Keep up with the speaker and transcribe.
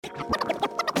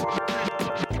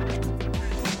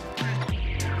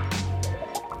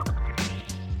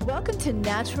Welcome to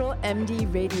Natural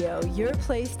MD Radio, your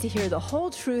place to hear the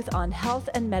whole truth on health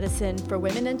and medicine for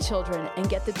women and children and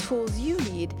get the tools you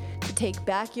need to take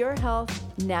back your health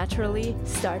naturally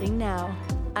starting now.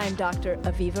 I'm Dr.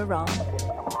 Aviva Romm.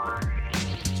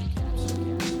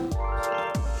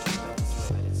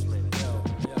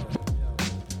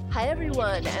 Hi,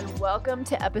 everyone, and welcome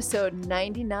to episode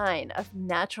 99 of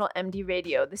Natural MD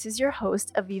Radio. This is your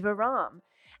host, Aviva Romm.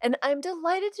 And I'm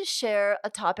delighted to share a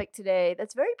topic today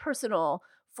that's very personal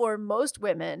for most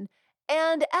women,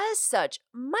 and as such,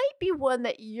 might be one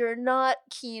that you're not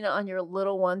keen on your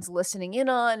little ones listening in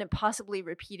on and possibly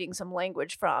repeating some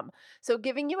language from. So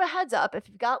giving you a heads up, if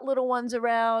you've got little ones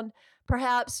around,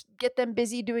 perhaps get them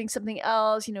busy doing something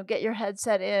else, get your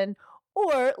headset in,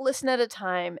 or listen at a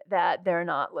time that they're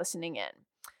not listening in.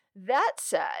 That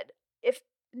said, if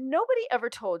nobody ever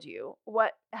told you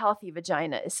what a healthy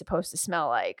vagina is supposed to smell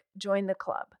like, join the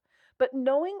club. But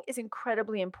knowing is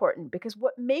incredibly important because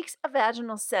what makes a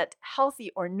vaginal scent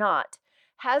healthy or not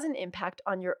has an impact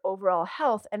on your overall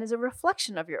health and is a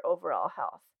reflection of your overall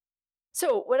health.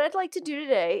 So what I'd like to do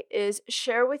today is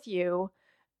share with you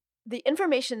the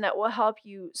information that will help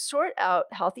you sort out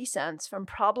healthy scents from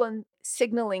problem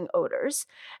signaling odors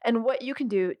and what you can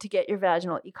do to get your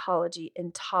vaginal ecology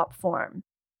in top form.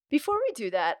 Before we do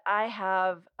that, I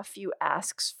have a few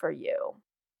asks for you.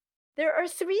 There are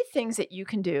 3 things that you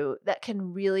can do that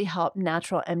can really help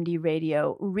Natural MD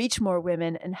Radio reach more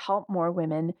women and help more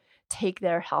women take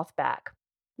their health back.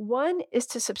 1 is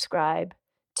to subscribe,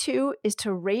 2 is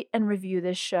to rate and review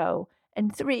this show,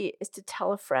 and 3 is to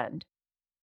tell a friend.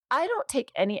 I don't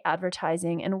take any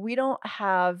advertising, and we don't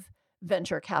have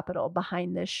venture capital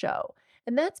behind this show.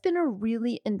 And that's been a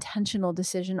really intentional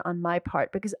decision on my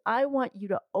part because I want you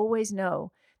to always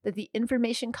know that the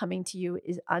information coming to you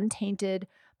is untainted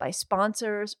by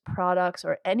sponsors, products,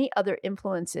 or any other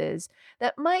influences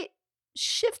that might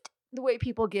shift the way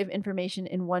people give information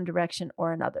in one direction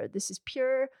or another. This is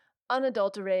pure,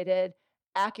 unadulterated,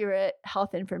 accurate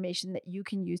health information that you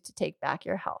can use to take back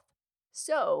your health.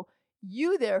 So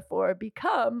you therefore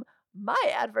become my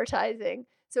advertising.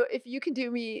 So if you can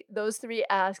do me those 3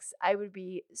 asks, I would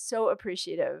be so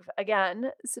appreciative.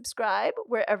 Again, subscribe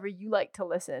wherever you like to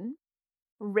listen.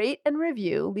 Rate and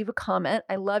review, leave a comment.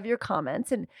 I love your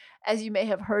comments. And as you may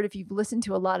have heard, if you've listened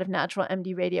to a lot of Natural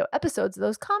MD Radio episodes,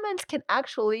 those comments can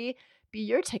actually be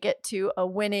your ticket to a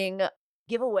winning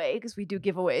giveaway because we do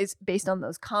giveaways based on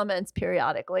those comments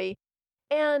periodically.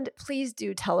 And please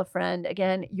do tell a friend.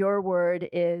 Again, your word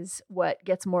is what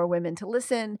gets more women to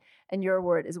listen, and your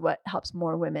word is what helps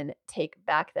more women take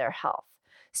back their health.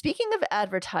 Speaking of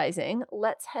advertising,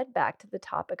 let's head back to the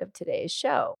topic of today's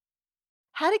show.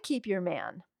 How to keep your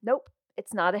man. Nope,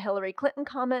 it's not a Hillary Clinton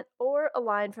comment or a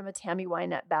line from a Tammy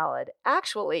Wynette ballad.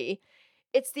 Actually,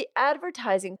 it's the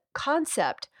advertising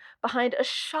concept behind a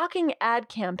shocking ad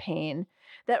campaign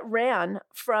that ran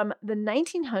from the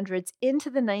 1900s into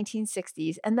the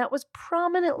 1960s, and that was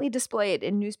prominently displayed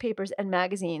in newspapers and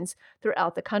magazines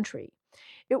throughout the country.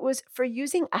 It was for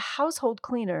using a household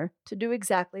cleaner to do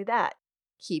exactly that.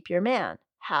 Keep your man.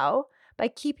 How? By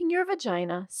keeping your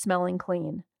vagina smelling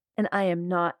clean. And I am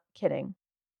not kidding.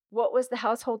 What was the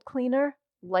household cleaner?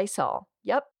 Lysol.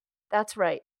 Yep, that's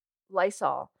right.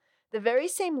 Lysol. The very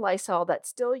same Lysol that's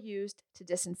still used to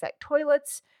disinfect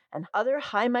toilets and other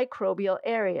high microbial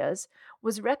areas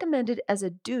was recommended as a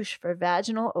douche for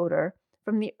vaginal odor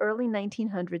from the early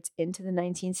 1900s into the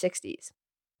 1960s.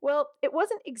 Well, it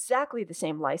wasn't exactly the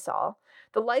same Lysol.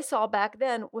 The Lysol back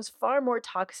then was far more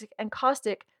toxic and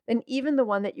caustic than even the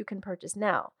one that you can purchase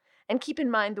now. And keep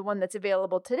in mind, the one that's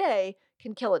available today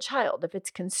can kill a child if it's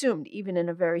consumed even in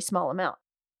a very small amount.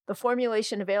 The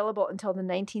formulation available until the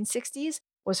 1960s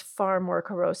was far more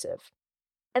corrosive.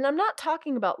 And I'm not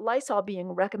talking about Lysol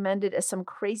being recommended as some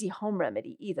crazy home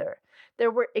remedy either.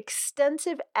 There were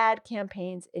extensive ad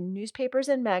campaigns in newspapers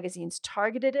and magazines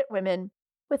targeted at women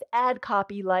with ad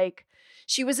copy like,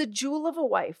 "She was a jewel of a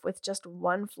wife with just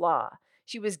one flaw.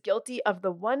 She was guilty of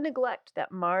the one neglect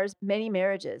that mars many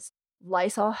marriages.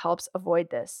 Lysol helps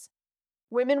avoid this."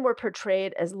 Women were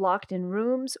portrayed as locked in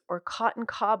rooms or caught in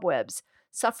cobwebs,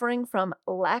 suffering from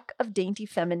lack of dainty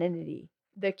femininity.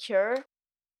 The cure?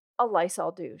 A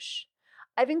Lysol douche.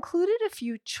 I've included a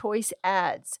few choice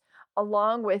ads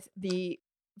along with the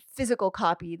physical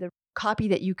copy, the copy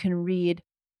that you can read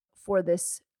for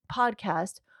this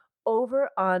podcast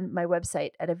over on my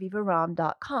website at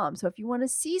avivaromm.com. So if you want to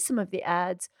see some of the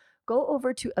ads, go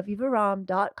over to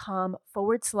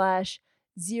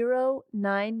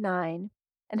avivaromm.com/099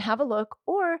 and have a look,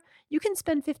 or you can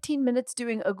spend 15 minutes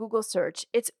doing a Google search.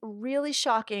 It's really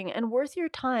shocking and worth your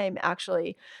time,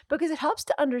 actually, because it helps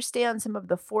to understand some of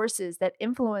the forces that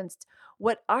influenced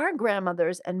what our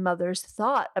grandmothers and mothers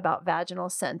thought about vaginal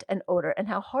scent and odor and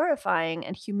how horrifying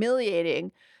and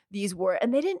humiliating these were.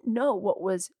 And they didn't know what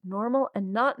was normal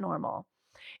and not normal.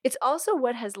 It's also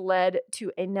what has led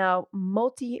to a now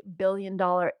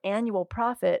multi-billion-dollar annual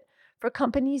profit for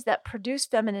companies that produce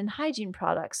feminine hygiene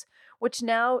products, which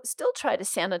now still try to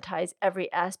sanitize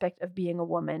every aspect of being a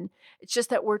woman. It's just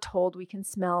that we're told we can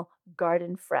smell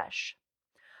garden fresh.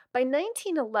 By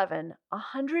 1911,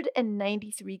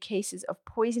 193 cases of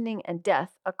poisoning and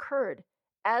death occurred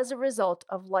as a result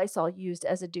of Lysol used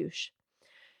as a douche.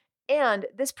 And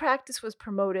this practice was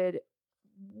promoted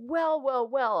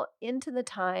well into the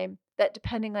time that,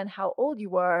 depending on how old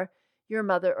you are, your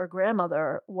mother or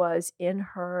grandmother was in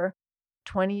her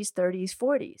 20s, 30s,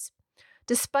 40s.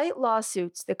 Despite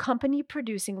lawsuits, the company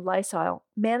producing Lysol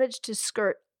managed to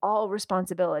skirt all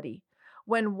responsibility.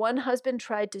 When one husband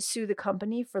tried to sue the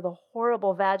company for the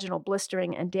horrible vaginal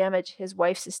blistering and damage his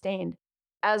wife sustained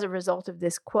as a result of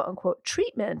this quote-unquote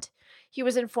treatment, he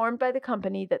was informed by the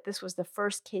company that this was the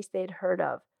first case they'd heard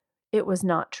of. It was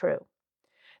not true.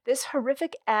 This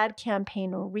horrific ad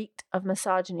campaign reeked of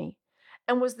misogyny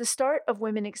and was the start of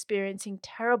women experiencing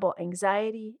terrible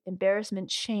anxiety, embarrassment,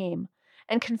 shame,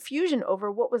 and confusion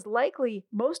over what was likely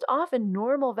most often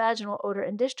normal vaginal odor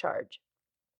and discharge.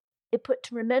 It put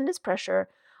tremendous pressure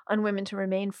on women to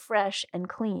remain fresh and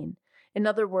clean, in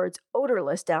other words,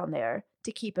 odorless down there,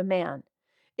 to keep a man.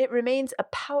 It remains a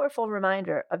powerful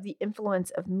reminder of the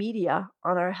influence of media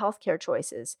on our healthcare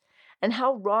choices and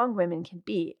how wrong women can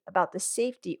be about the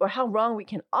safety, or how wrong we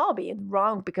can all be, and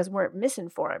wrong because we're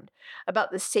misinformed,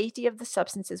 about the safety of the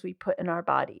substances we put in our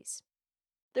bodies.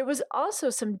 There was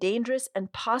also some dangerous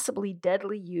and possibly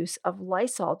deadly use of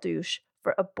Lysol douche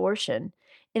for abortion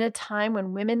in a time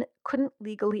when women couldn't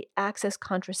legally access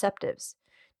contraceptives.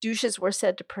 Douches were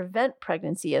said to prevent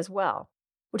pregnancy as well,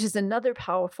 which is another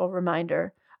powerful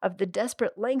reminder of the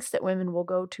desperate lengths that women will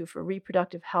go to for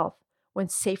reproductive health when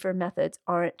safer methods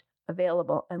aren't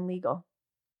available and legal.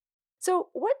 So,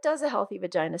 what does a healthy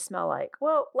vagina smell like?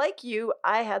 Well, like you,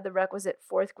 I had the requisite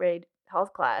fourth grade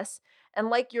health class, and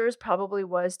like yours probably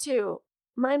was too,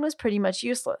 mine was pretty much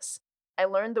useless. I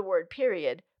learned the word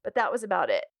period, but that was about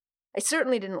it. I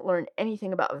certainly didn't learn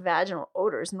anything about vaginal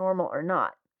odors, normal or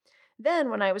not. Then,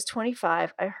 when I was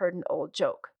 25, I heard an old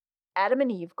joke. Adam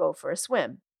and Eve go for a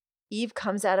swim. Eve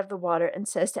comes out of the water and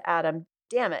says to Adam,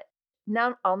 "Damn it,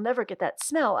 now I'll never get that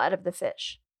smell out of the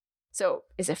fish." So,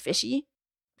 is a fishy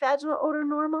vaginal odor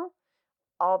normal?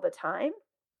 All the time?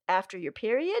 After your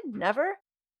period? Never?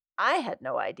 I had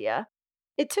no idea.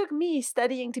 It took me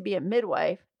studying to be a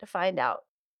midwife to find out.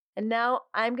 And now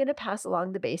I'm going to pass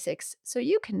along the basics so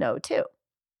you can know too.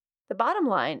 The bottom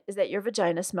line is that your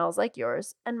vagina smells like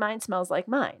yours and mine smells like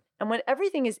mine. And when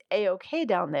everything is A-OK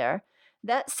down there,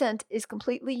 that scent is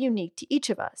completely unique to each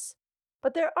of us.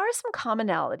 But there are some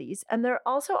commonalities, and there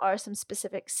also are some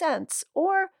specific scents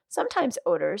or sometimes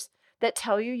odors that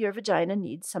tell you your vagina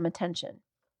needs some attention.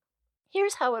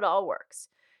 Here's how it all works.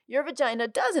 Your vagina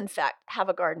does, in fact, have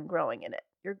a garden growing in it.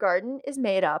 Your garden is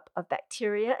made up of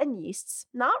bacteria and yeasts,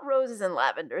 not roses and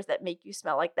lavenders that make you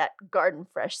smell like that garden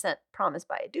fresh scent promised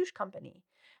by a douche company.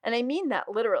 And I mean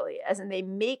that literally, as in they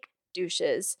make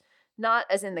douches, not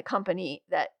as in the company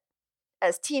that,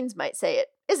 as teens might say it,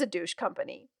 is a douche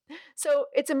company. So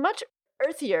it's a much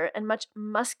earthier and much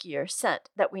muskier scent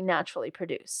that we naturally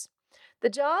produce. The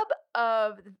job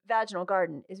of the vaginal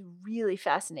garden is really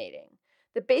fascinating.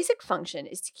 The basic function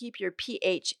is to keep your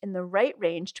pH in the right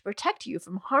range to protect you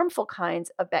from harmful kinds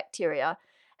of bacteria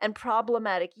and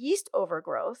problematic yeast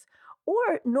overgrowth,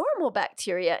 or normal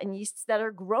bacteria and yeasts that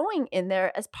are growing in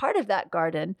there as part of that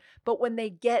garden, but when they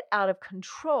get out of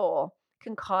control,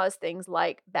 can cause things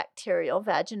like bacterial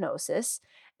vaginosis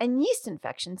and yeast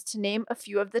infections, to name a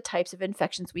few of the types of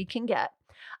infections we can get.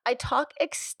 I talk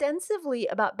extensively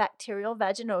about bacterial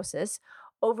vaginosis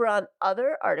over on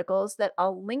other articles that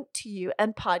I'll link to you,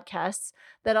 and podcasts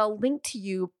that I'll link to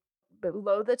you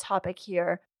below the topic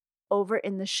here over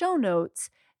in the show notes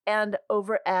and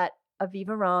over at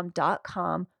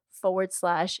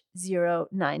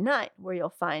avivarom.com/099, where you'll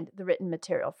find the written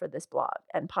material for this blog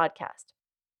and podcast.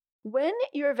 When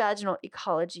your vaginal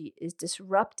ecology is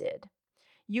disrupted,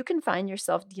 you can find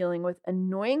yourself dealing with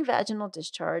annoying vaginal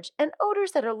discharge and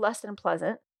odors that are less than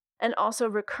pleasant, and also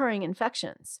recurring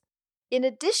infections. In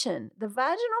addition, the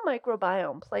vaginal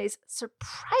microbiome plays a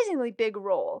surprisingly big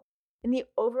role in the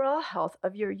overall health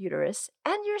of your uterus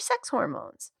and your sex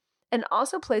hormones, and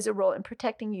also plays a role in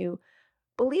protecting you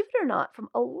believe it or not, from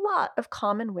a lot of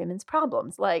common women's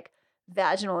problems like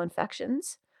vaginal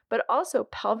infections, but also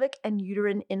pelvic and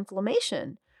uterine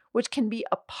inflammation, which can be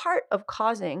a part of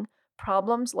causing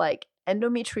problems like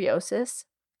endometriosis,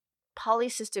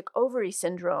 polycystic ovary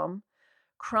syndrome,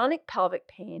 chronic pelvic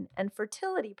pain, and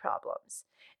fertility problems.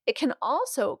 It can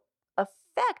also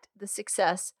affect the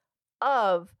success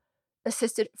of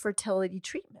assisted fertility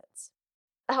treatments.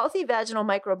 A healthy vaginal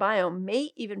microbiome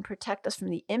may even protect us from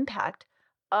the impact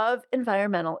of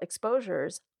environmental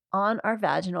exposures on our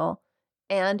vaginal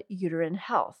and uterine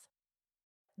health.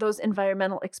 Those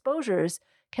environmental exposures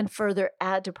can further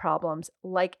add to problems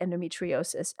like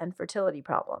endometriosis and fertility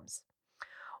problems.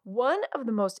 One of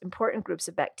the most important groups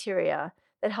of bacteria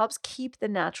that helps keep the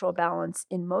natural balance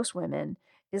in most women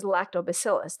is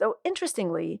lactobacillus, though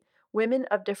interestingly, women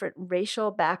of different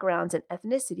racial backgrounds and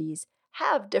ethnicities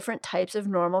have different types of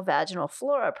normal vaginal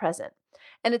flora present,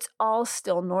 and it's all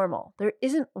still normal. There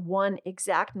isn't one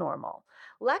exact normal.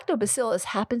 Lactobacillus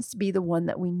happens to be the one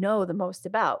that we know the most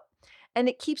about, and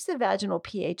it keeps the vaginal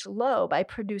pH low by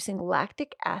producing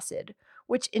lactic acid,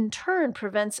 which in turn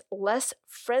prevents less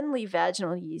friendly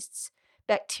vaginal yeasts,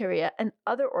 bacteria, and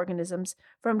other organisms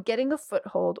from getting a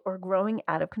foothold or growing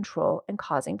out of control and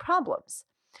causing problems.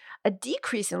 A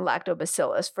decrease in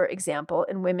lactobacillus, for example,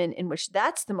 in women in which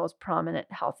that's the most prominent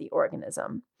healthy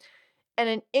organism, and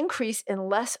an increase in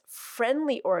less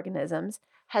friendly organisms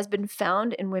has been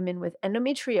found in women with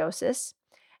endometriosis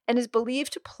and is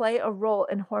believed to play a role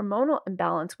in hormonal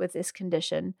imbalance with this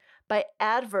condition by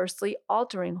adversely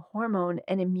altering hormone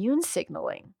and immune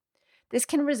signaling. This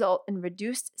can result in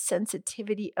reduced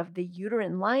sensitivity of the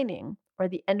uterine lining or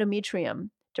the endometrium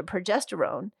to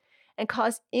progesterone and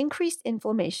cause increased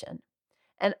inflammation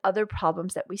and other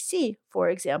problems that we see, for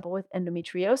example, with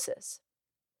endometriosis.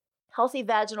 Healthy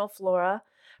vaginal flora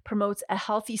promotes a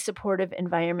healthy, supportive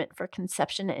environment for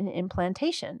conception and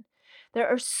implantation. There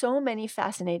are so many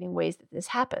fascinating ways that this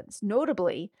happens,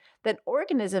 notably that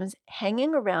organisms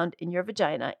hanging around in your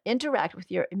vagina interact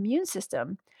with your immune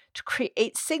system to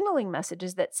create signaling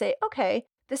messages that say, okay,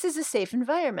 this is a safe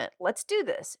environment. Let's do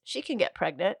this. She can get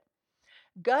pregnant.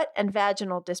 Gut and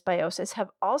vaginal dysbiosis have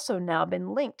also now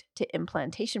been linked to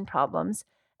implantation problems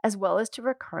as well as to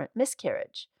recurrent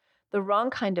miscarriage. The wrong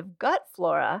kind of gut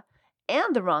flora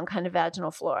and the wrong kind of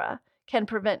vaginal flora can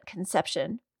prevent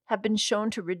conception, have been shown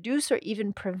to reduce or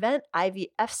even prevent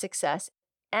IVF success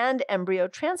and embryo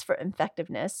transfer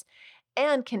effectiveness,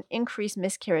 and can increase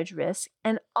miscarriage risk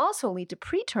and also lead to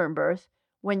preterm birth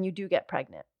when you do get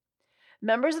pregnant.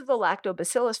 Members of the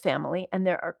Lactobacillus family, and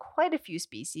there are quite a few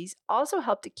species, also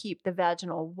help to keep the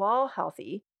vaginal wall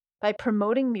healthy by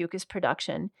promoting mucus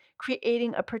production,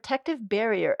 creating a protective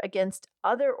barrier against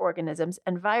other organisms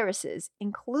and viruses,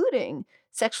 including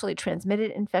sexually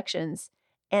transmitted infections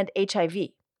and HIV.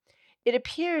 It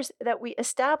appears that we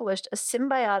established a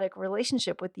symbiotic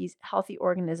relationship with these healthy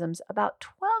organisms about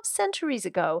 12 centuries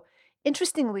ago,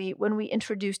 interestingly, when we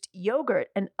introduced yogurt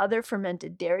and other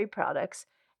fermented dairy products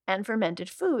and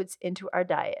fermented foods into our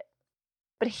diet.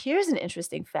 But here's an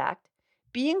interesting fact.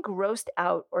 Being grossed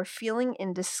out or feeling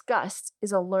in disgust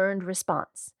is a learned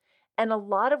response. And a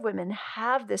lot of women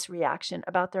have this reaction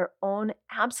about their own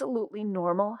absolutely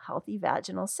normal, healthy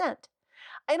vaginal scent.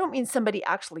 I don't mean somebody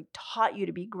actually taught you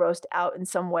to be grossed out in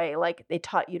some way, like they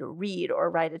taught you to read or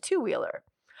ride a two-wheeler.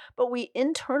 But we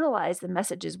internalize the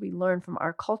messages we learn from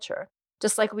our culture,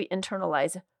 just like we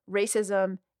internalize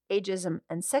racism, ageism,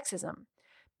 and sexism.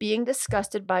 Being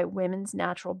disgusted by women's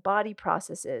natural body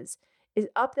processes is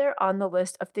up there on the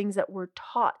list of things that we're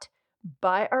taught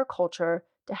by our culture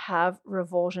to have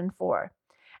revulsion for,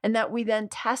 and that we then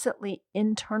tacitly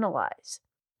internalize,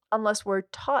 unless we're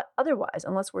taught otherwise,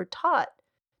 unless we're taught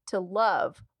to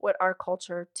love what our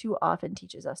culture too often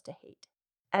teaches us to hate.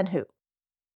 And who?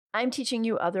 I'm teaching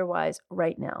you otherwise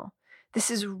right now. This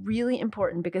is really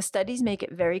important because studies make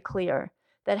it very clear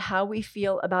that how we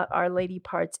feel about our lady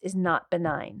parts is not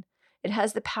benign. It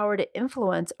has the power to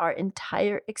influence our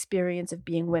entire experience of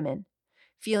being women.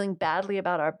 Feeling badly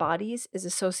about our bodies is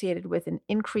associated with an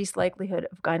increased likelihood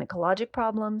of gynecologic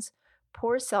problems,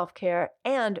 poor self-care,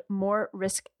 and more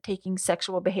risk-taking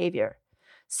sexual behavior.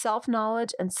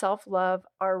 Self-knowledge and self-love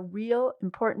are real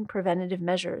important preventative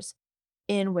measures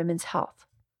in women's health.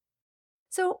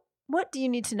 So, what do you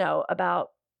need to know about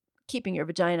keeping your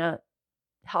vagina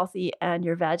healthy and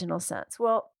your vaginal sense?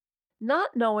 Well,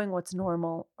 not knowing what's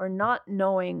normal or not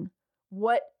knowing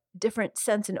what different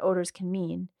scents and odors can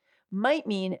mean might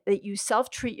mean that you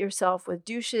self-treat yourself with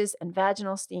douches and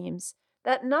vaginal steams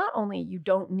that not only you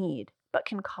don't need, but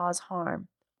can cause harm.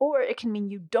 Or it can mean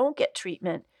you don't get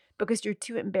treatment because you're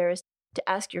too embarrassed to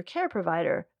ask your care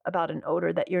provider about an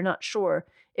odor that you're not sure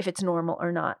if it's normal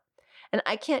or not. And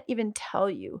I can't even tell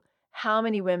you how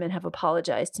many women have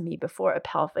apologized to me before a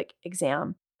pelvic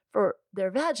exam for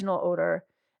their vaginal odor.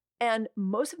 And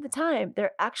most of the time,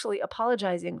 they're actually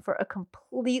apologizing for a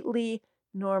completely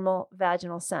normal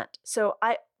vaginal scent. So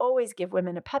I always give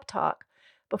women a pep talk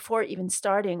before even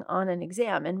starting on an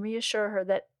exam and reassure her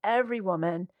that every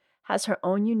woman has her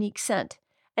own unique scent.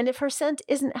 And if her scent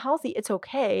isn't healthy, it's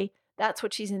okay. That's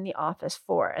what she's in the office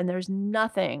for. And there's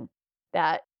nothing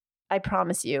that, I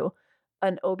promise you,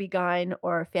 an OB-GYN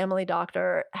or a family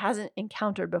doctor hasn't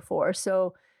encountered before.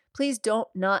 So please don't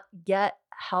not get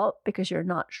help because you're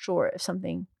not sure if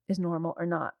something is normal or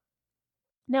not.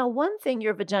 Now, one thing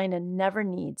your vagina never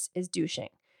needs is douching.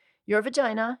 Your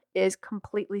vagina is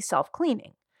completely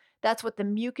self-cleaning. That's what the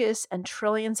mucus and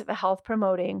trillions of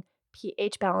health-promoting,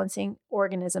 pH-balancing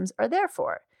organisms are there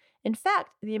for. In fact,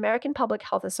 the American Public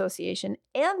Health Association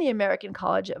and the American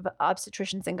College of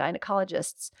Obstetricians and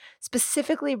Gynecologists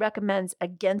specifically recommends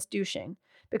against douching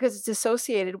because it's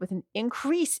associated with an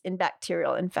increase in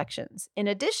bacterial infections. In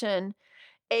addition,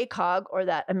 ACOG, or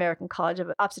that American College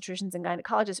of Obstetricians and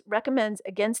Gynecologists, recommends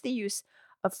against the use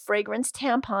of fragrance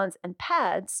tampons and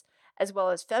pads, as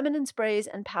well as feminine sprays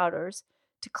and powders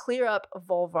to clear up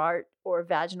vulvar or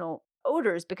vaginal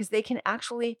odors because they can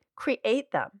actually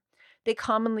create them. They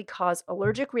commonly cause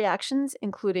allergic reactions,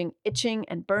 including itching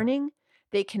and burning.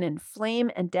 They can inflame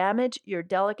and damage your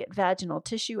delicate vaginal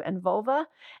tissue and vulva,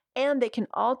 and they can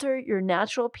alter your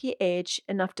natural pH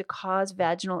enough to cause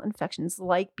vaginal infections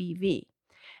like BV.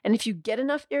 And if you get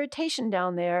enough irritation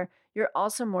down there, you're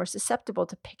also more susceptible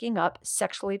to picking up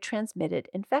sexually transmitted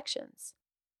infections.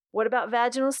 What about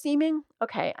vaginal steaming?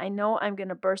 Okay, I know I'm going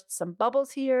to burst some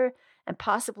bubbles here and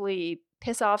possibly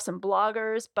piss off some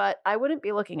bloggers, but I wouldn't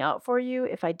be looking out for you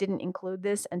if I didn't include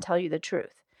this and tell you the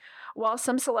truth. While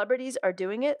some celebrities are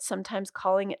doing it, sometimes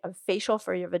calling it a facial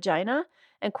for your vagina,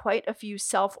 and quite a few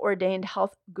self-ordained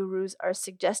health gurus are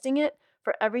suggesting it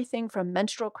for everything from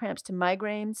menstrual cramps to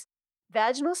migraines,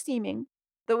 vaginal steaming,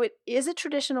 though it is a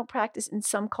traditional practice in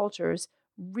some cultures,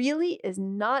 really is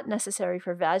not necessary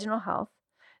for vaginal health,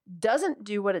 doesn't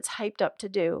do what it's hyped up to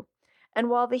do, and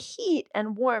while the heat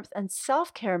and warmth and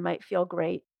self-care might feel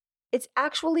great, it's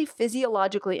actually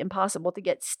physiologically impossible to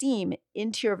get steam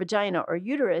into your vagina or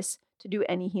uterus to do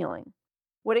any healing.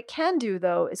 What it can do,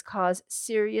 though, is cause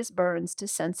serious burns to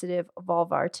sensitive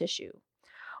vulvar tissue.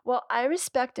 While I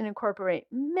respect and incorporate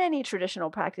many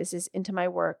traditional practices into my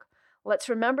work, let's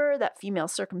remember that female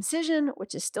circumcision,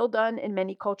 which is still done in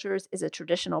many cultures, is a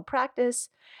traditional practice,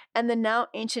 and the now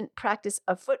ancient practice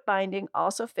of foot binding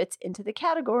also fits into the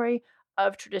category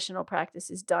of traditional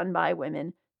practices done by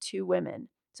women to women.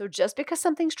 So just because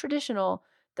something's traditional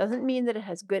doesn't mean that it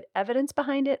has good evidence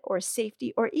behind it or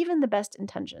safety or even the best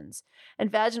intentions.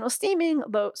 And vaginal steaming,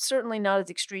 though certainly not as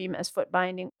extreme as foot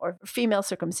binding or female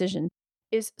circumcision,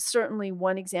 is certainly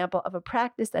one example of a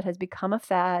practice that has become a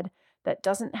fad that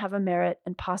doesn't have a merit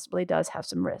and possibly does have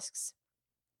some risks.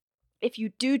 If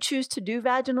you do choose to do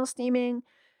vaginal steaming,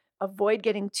 avoid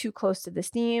getting too close to the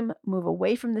steam, move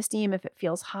away from the steam if it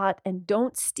feels hot, and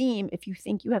don't steam if you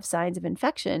think you have signs of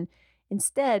infection.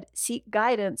 Instead, seek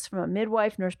guidance from a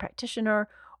midwife, nurse practitioner,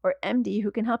 or MD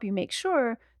who can help you make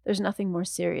sure there's nothing more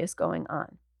serious going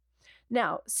on.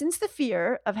 Now, since the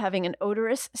fear of having an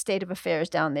odorous state of affairs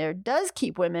down there does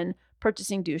keep women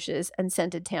purchasing douches and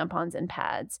scented tampons and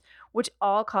pads, which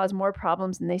all cause more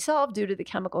problems than they solve due to the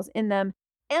chemicals in them,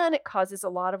 and it causes a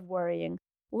lot of worrying,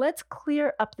 let's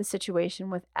clear up the situation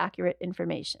with accurate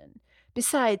information.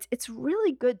 Besides, it's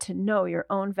really good to know your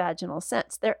own vaginal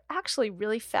scents. They're actually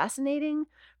really fascinating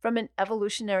from an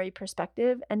evolutionary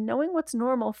perspective, and knowing what's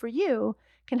normal for you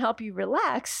can help you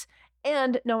relax,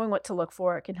 and knowing what to look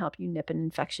for can help you nip an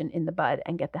infection in the bud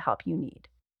and get the help you need.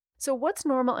 So what's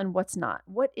normal and what's not?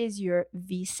 What is your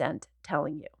V-scent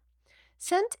telling you?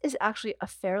 Scent is actually a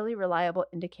fairly reliable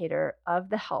indicator of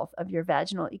the health of your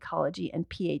vaginal ecology and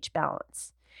pH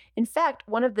balance. In fact,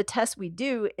 one of the tests we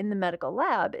do in the medical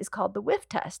lab is called the whiff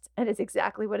test, and it's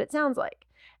exactly what it sounds like.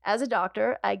 As a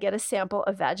doctor, I get a sample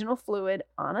of vaginal fluid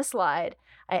on a slide,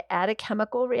 I add a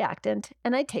chemical reactant,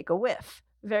 and I take a whiff.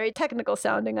 Very technical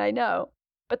sounding, I know.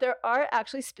 But there are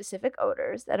actually specific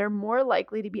odors that are more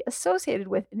likely to be associated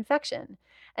with infection.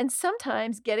 And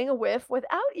sometimes getting a whiff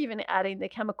without even adding the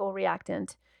chemical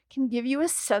reactant can give you a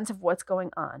sense of what's going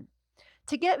on.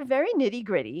 To get very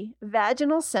nitty-gritty,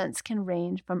 vaginal scents can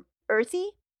range from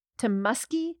earthy to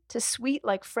musky to sweet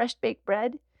like fresh baked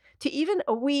bread to even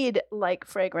a weed-like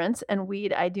fragrance, and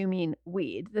weed, I do mean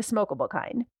weed, the smokable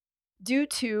kind, due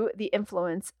to the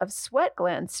influence of sweat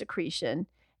gland secretion.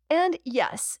 And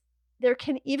yes, There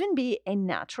can even be a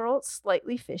natural,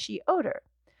 slightly fishy odor.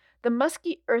 The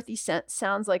musky, earthy scent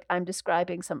sounds like I'm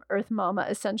describing some Earth Mama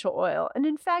essential oil, and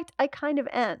in fact, I kind of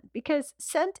am, because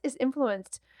scent is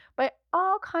influenced by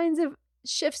all kinds of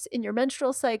shifts in your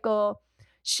menstrual cycle,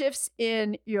 shifts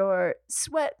in your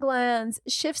sweat glands,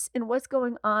 shifts in what's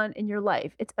going on in your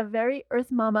life. It's a very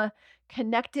Earth Mama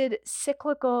connected,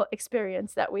 cyclical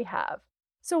experience that we have.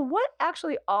 So, what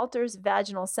actually alters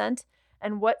vaginal scent,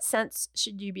 and what scents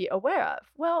should you be aware of?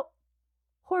 Well,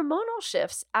 hormonal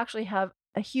shifts actually have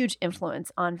a huge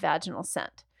influence on vaginal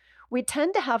scent. We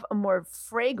tend to have a more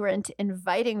fragrant,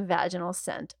 inviting vaginal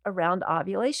scent around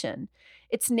ovulation.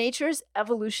 It's nature's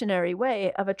evolutionary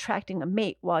way of attracting a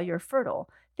mate while you're fertile.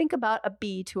 Think about a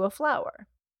bee to a flower.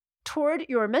 Toward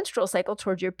your menstrual cycle,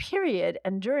 toward your period,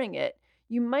 and during it,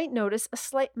 you might notice a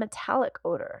slight metallic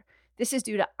odor. This is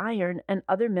due to iron and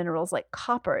other minerals like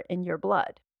copper in your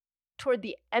blood. Toward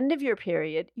the end of your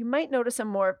period, you might notice a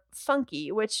more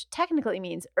funky, which technically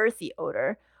means earthy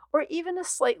odor, or even a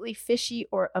slightly fishy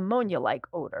or ammonia-like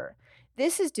odor.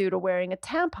 This is due to wearing a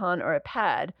tampon or a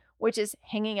pad, which is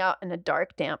hanging out in a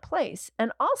dark, damp place,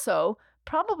 and also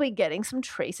probably getting some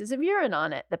traces of urine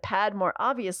on it. The pad more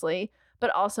obviously, but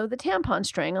also the tampon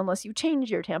string, unless you change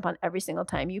your tampon every single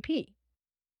time you pee.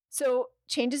 So,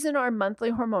 changes in our monthly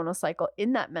hormonal cycle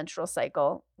in that menstrual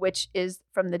cycle, which is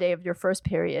from the day of your first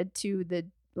period to the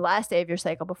last day of your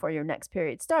cycle before your next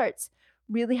period starts,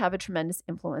 really have a tremendous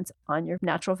influence on your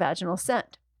natural vaginal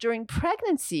scent. During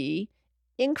pregnancy,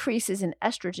 increases in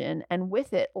estrogen and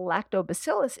with it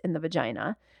lactobacillus in the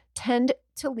vagina tend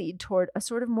to lead toward a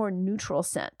sort of more neutral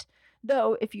scent.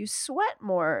 Though if you sweat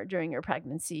more during your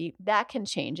pregnancy, that can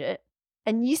change it.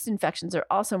 And yeast infections are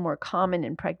also more common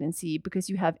in pregnancy because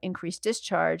you have increased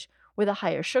discharge with a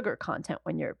higher sugar content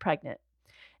when you're pregnant.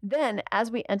 Then, as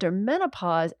we enter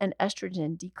menopause and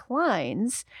estrogen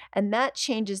declines, and that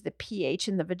changes the pH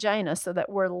in the vagina so that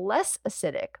we're less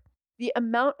acidic, the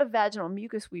amount of vaginal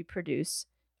mucus we produce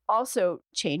also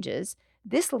changes.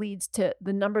 This leads to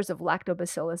the numbers of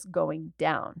lactobacillus going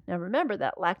down. Now, remember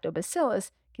that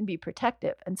lactobacillus can be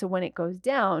protective. And so when it goes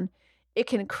down, it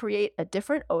can create a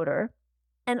different odor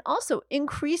and also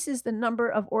increases the number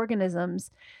of organisms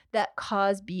that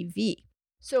cause BV.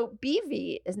 So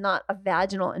BV is not a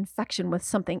vaginal infection with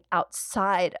something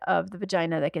outside of the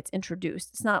vagina that gets introduced.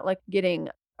 It's not like getting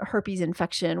a herpes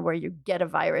infection where you get a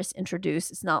virus introduced.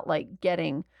 It's not like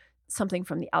getting something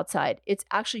from the outside. It's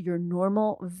actually your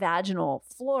normal vaginal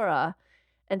flora,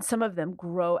 and some of them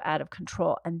grow out of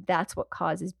control, and that's what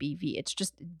causes BV. It's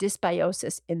just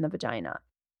dysbiosis in the vagina.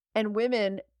 And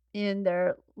women in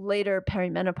their later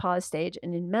perimenopause stage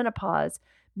and in menopause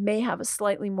may have a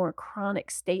slightly more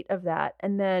chronic state of that.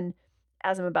 And then,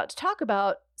 as I'm about to talk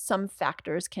about, some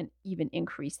factors can even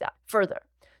increase that further.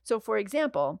 So, for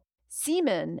example,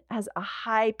 semen has a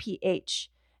high pH.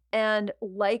 And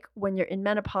like when you're in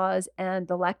menopause and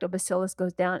the lactobacillus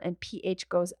goes down and pH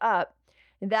goes up,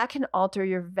 that can alter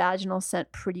your vaginal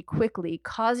scent pretty quickly,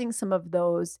 causing some of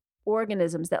those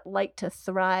organisms that like to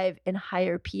thrive in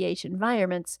higher pH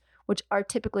environments, which are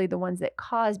typically the ones that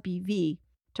cause BV,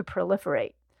 to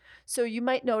proliferate. So you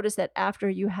might notice that after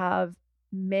you have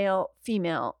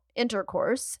male-female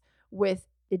intercourse with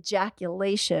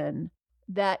ejaculation,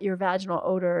 that your vaginal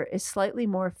odor is slightly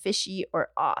more fishy or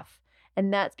off.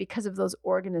 And that's because of those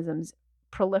organisms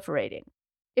proliferating.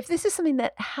 If this is something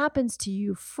that happens to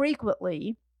you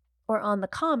frequently or on the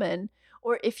common,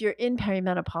 or if you're in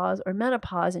perimenopause or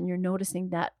menopause and you're noticing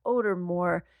that odor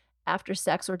more after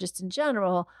sex or just in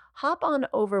general, hop on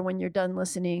over when you're done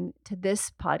listening to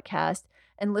this podcast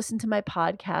and listen to my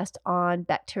podcast on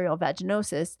bacterial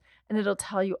vaginosis, and it'll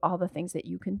tell you all the things that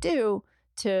you can do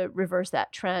to reverse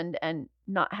that trend and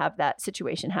not have that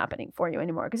situation happening for you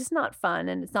anymore, because it's not fun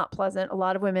and it's not pleasant. A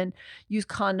lot of women use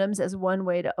condoms as one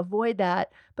way to avoid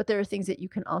that, but there are things that you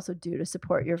can also do to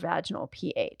support your vaginal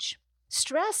pH.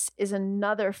 Stress is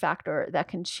another factor that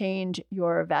can change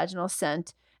your vaginal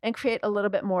scent and create a little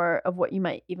bit more of what you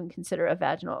might even consider a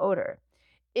vaginal odor.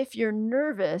 If you're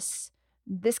nervous,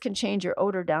 this can change your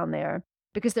odor down there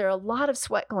because there are a lot of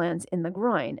sweat glands in the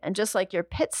groin. And just like your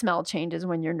pit smell changes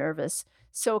when you're nervous,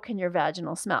 so can your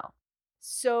vaginal smell.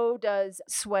 So does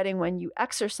sweating when you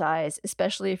exercise,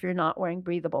 especially if you're not wearing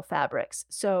breathable fabrics.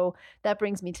 So that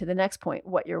brings me to the next point,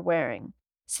 what you're wearing.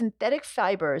 Synthetic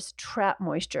fibers trap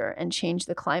moisture and change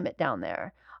the climate down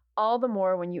there, all the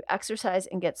more when you exercise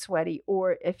and get sweaty,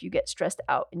 or if you get stressed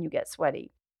out and you get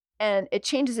sweaty. And it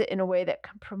changes it in a way that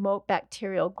can promote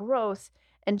bacterial growth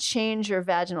and change your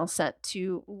vaginal scent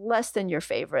to less than your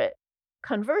favorite.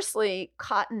 Conversely,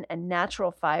 cotton and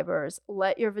natural fibers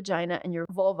let your vagina and your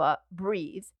vulva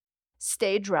breathe.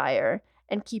 stay drier,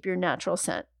 and keep your natural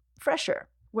scent fresher.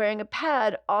 Wearing a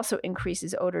pad also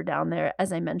increases odor down there,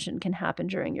 as I mentioned, can happen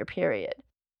during your period.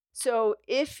 So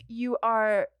if you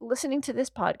are listening to this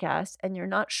podcast and you're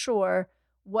not sure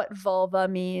what vulva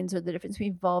means or the difference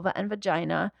between vulva and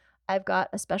vagina, I've got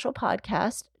a special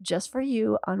podcast just for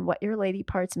you on what your lady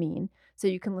parts mean. So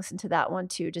you can listen to that one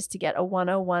too, just to get a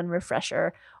 101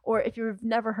 refresher. Or if you've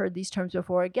never heard these terms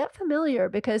before, get familiar,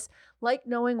 because like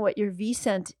knowing what your V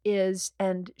scent is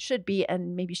and should be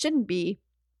and maybe shouldn't be,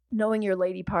 knowing your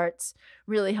lady parts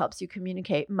really helps you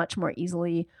communicate much more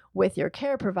easily with your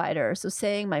care provider. So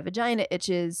saying my vagina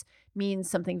itches means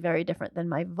something very different than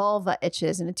my vulva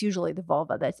itches. And it's usually the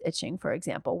vulva that's itching, for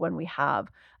example, when we have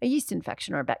a yeast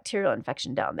infection or a bacterial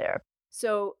infection down there.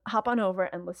 So hop on over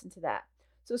and listen to that.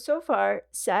 So far,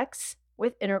 sex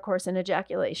with intercourse and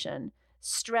ejaculation,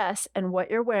 stress, and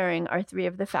what you're wearing are three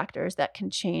of the factors that can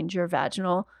change your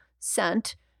vaginal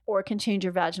scent or can change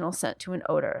your vaginal scent to an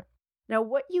odor. Now,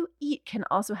 what you eat can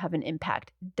also have an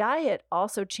impact. Diet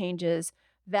also changes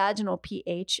vaginal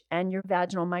pH and your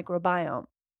vaginal microbiome.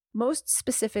 Most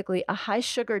specifically, a high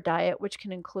sugar diet, which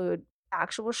can include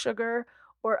actual sugar,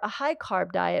 or a high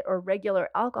carb diet or regular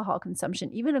alcohol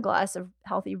consumption, even a glass of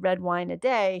healthy red wine a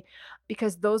day,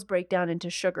 because those break down into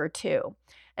sugar too.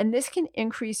 And this can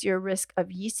increase your risk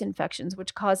of yeast infections,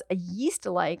 which cause a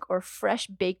yeast-like or fresh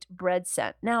baked bread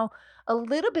scent. Now, a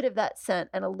little bit of that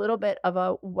scent and a little bit of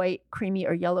a white, creamy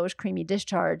or yellowish creamy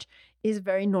discharge is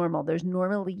very normal. There's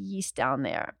normally yeast down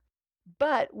there.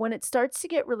 But when it starts to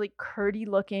get really curdy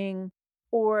looking,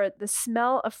 or the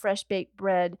smell of fresh baked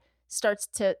bread starts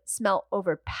to smell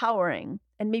overpowering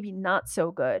and maybe not so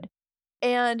good,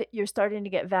 and you're starting to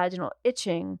get vaginal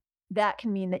itching, that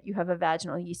can mean that you have a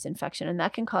vaginal yeast infection, and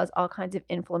that can cause all kinds of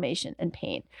inflammation and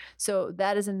pain. So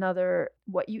that is another,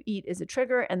 what you eat is a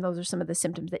trigger, and those are some of the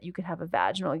symptoms that you could have a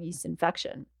vaginal yeast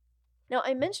infection. Now,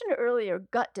 I mentioned earlier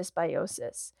gut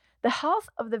dysbiosis. The health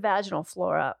of the vaginal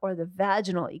flora, or the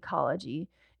vaginal ecology,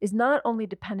 is not only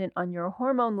dependent on your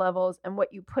hormone levels and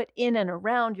what you put in and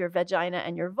around your vagina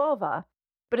and your vulva,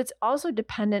 but it's also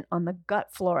dependent on the gut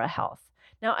flora health.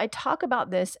 Now, I talk about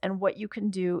this and what you can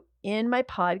do in my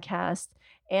podcast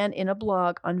and in a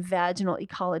blog on vaginal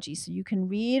ecology. So you can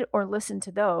read or listen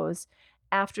to those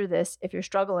after this if you're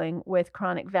struggling with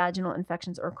chronic vaginal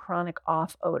infections or chronic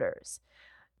off odors.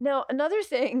 Now, another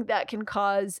thing that can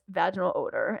cause vaginal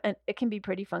odor, and it can be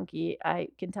pretty funky, I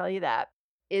can tell you that,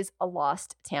 is a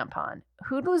lost tampon.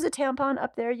 Who'd lose a tampon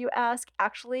up there, you ask?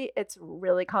 Actually, it's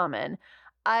really common.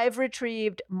 I've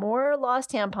retrieved more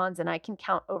lost tampons than I can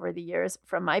count over the years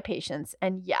from my patients,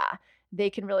 and yeah, they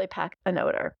can really pack an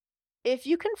odor. If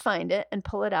you can find it and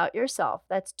pull it out yourself,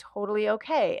 that's totally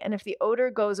okay. And if the odor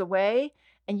goes away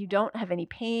and you don't have any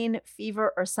pain,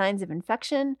 fever, or signs of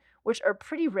infection, which are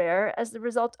pretty rare as the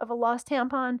result of a lost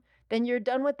tampon, then you're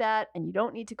done with that and you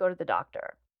don't need to go to the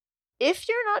doctor. If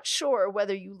you're not sure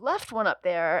whether you left one up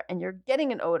there and you're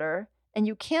getting an odor and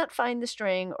you can't find the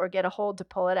string or get a hold to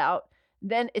pull it out,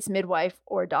 then it's midwife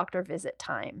or doctor visit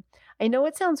time. I know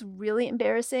it sounds really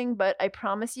embarrassing, but I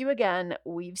promise you again,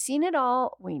 we've seen it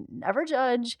all. We never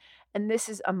judge. And this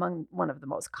is among one of the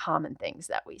most common things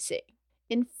that we see.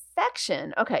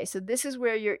 Infection. Okay, so this is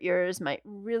where your ears might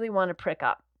really want to prick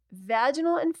up.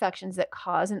 Vaginal infections that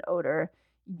cause an odor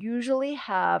usually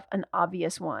have an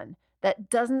obvious one that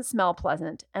doesn't smell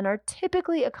pleasant and are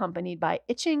typically accompanied by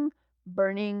itching,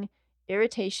 burning,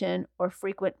 irritation, or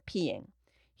frequent peeing.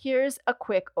 Here's a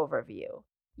quick overview.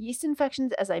 Yeast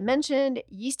infections, as I mentioned,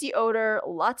 yeasty odor,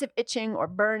 lots of itching or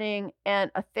burning,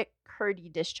 and a thick, curdy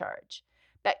discharge.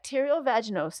 Bacterial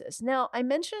vaginosis. Now, I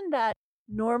mentioned that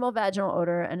normal vaginal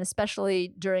odor, and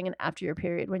especially during and after your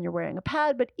period when you're wearing a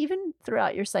pad, but even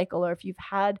throughout your cycle or if you've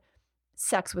had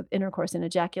sex with intercourse and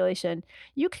ejaculation,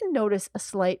 you can notice a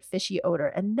slight fishy odor,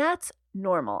 and that's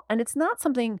normal. And it's not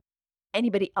something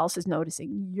anybody else is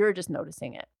noticing. You're just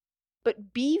noticing it.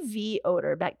 But BV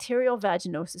odor, bacterial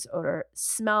vaginosis odor,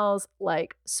 smells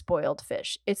like spoiled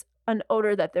fish. It's an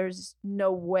odor that there's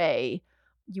no way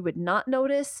you would not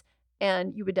notice,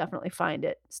 and you would definitely find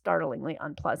it startlingly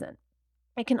unpleasant.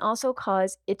 It can also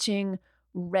cause itching,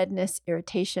 redness,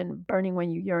 irritation, burning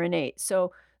when you urinate.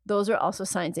 So those are also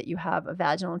signs that you have a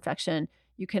vaginal infection.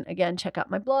 You can, again, check out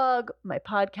my blog, my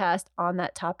podcast on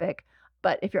that topic.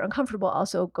 But if you're uncomfortable,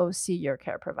 also go see your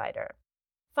care provider.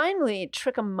 Finally,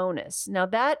 trichomonas. Now,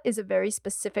 that is a very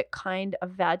specific kind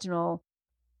of vaginal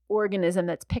organism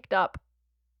that's picked up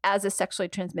as a sexually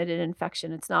transmitted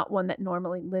infection. It's not one that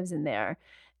normally lives in there.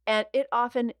 And it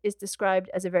often is described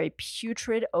as a very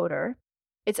putrid odor.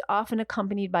 It's often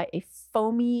accompanied by a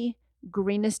foamy,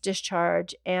 greenish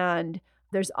discharge and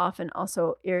There's often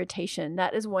also irritation.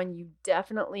 That is one you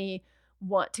definitely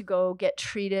want to go get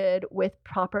treated with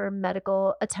proper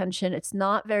medical attention. It's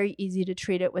not very easy to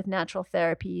treat it with natural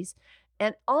therapies.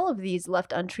 And all of these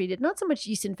left untreated, not so much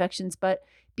yeast infections, but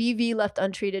BV left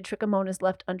untreated, trichomonas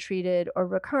left untreated or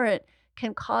recurrent,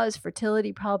 can cause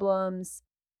fertility problems,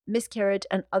 miscarriage,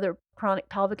 and other chronic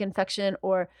pelvic infection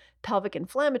or pelvic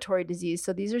inflammatory disease.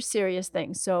 So these are serious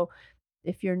things. So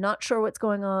if you're not sure what's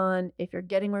going on, if you're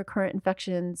getting recurrent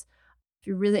infections, if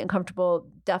you're really uncomfortable,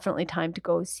 definitely time to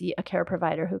go see a care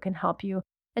provider who can help you.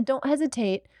 And don't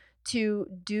hesitate to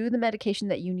do the medication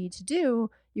that you need to do.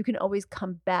 You can always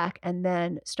come back and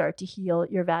then start to heal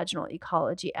your vaginal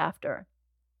ecology after.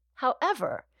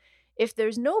 However, if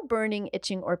there's no burning,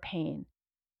 itching, or pain,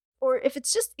 or if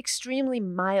it's just extremely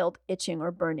mild itching or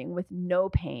burning with no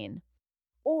pain,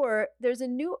 or there's a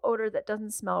new odor that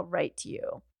doesn't smell right to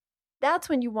you, that's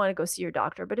when you want to go see your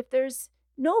doctor. But if there's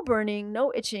no burning,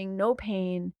 no itching, no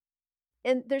pain,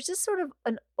 and there's just sort of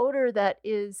an odor that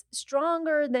is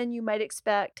stronger than you might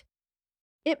expect,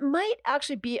 it might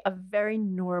actually be a very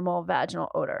normal vaginal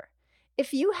odor.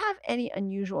 If you have any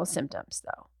unusual symptoms,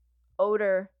 though,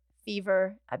 odor,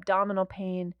 fever, abdominal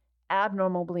pain,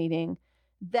 abnormal bleeding,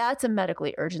 that's a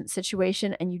medically urgent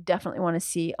situation, and you definitely want to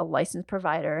see a licensed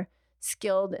provider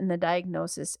skilled in the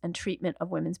diagnosis and treatment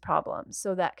of women's problems.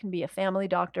 So that can be a family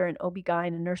doctor, an OB-GYN,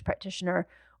 a nurse practitioner,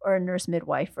 or a nurse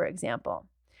midwife, for example.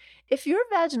 If your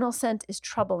vaginal scent is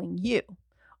troubling you,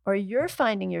 or you're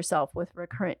finding yourself with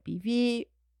recurrent BV,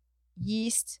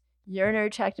 yeast,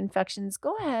 urinary tract infections,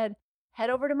 go ahead, head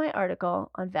over to my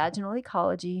article on vaginal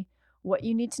ecology, what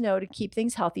you need to know to keep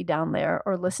things healthy down there,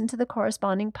 or listen to the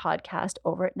corresponding podcast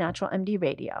over at Natural MD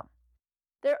Radio.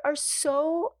 There are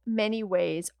so many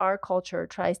ways our culture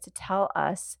tries to tell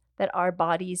us that our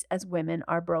bodies as women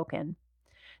are broken,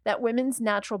 that women's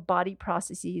natural body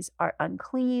processes are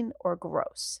unclean or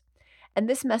gross. And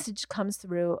this message comes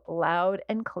through loud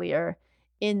and clear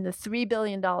in the $3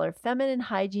 billion feminine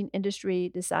hygiene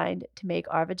industry designed to make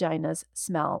our vaginas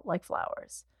smell like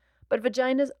flowers. But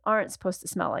vaginas aren't supposed to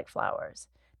smell like flowers.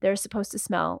 They're supposed to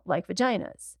smell like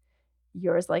vaginas.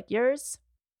 Yours like yours,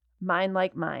 mine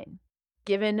like mine.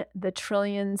 Given the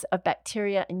trillions of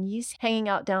bacteria and yeast hanging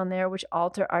out down there which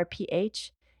alter our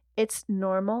pH, it's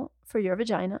normal for your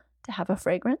vagina to have a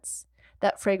fragrance.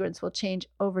 That fragrance will change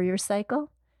over your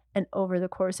cycle and over the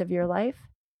course of your life.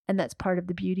 And that's part of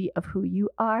the beauty of who you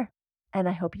are. And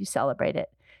I hope you celebrate it.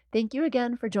 Thank you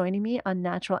again for joining me on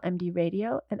Natural MD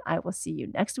Radio. And I will see you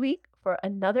next week for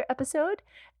another episode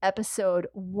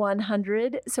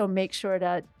 100. So make sure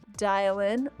to dial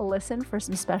in, listen for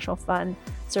some special fun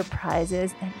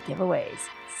surprises and giveaways.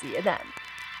 See you then.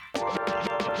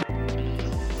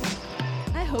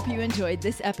 I hope you enjoyed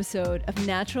this episode of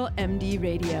Natural MD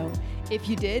Radio. If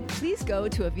you did, please go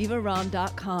to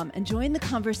avivaram.com and join the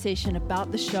conversation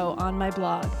about the show on my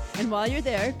blog. And while you're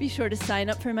there, be sure to sign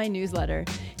up for my newsletter.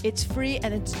 It's free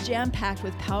and it's jam-packed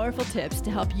with powerful tips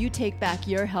to help you take back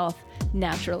your health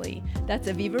naturally. That's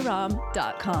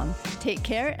avivaram.com. Take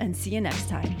care and see you next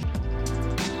time.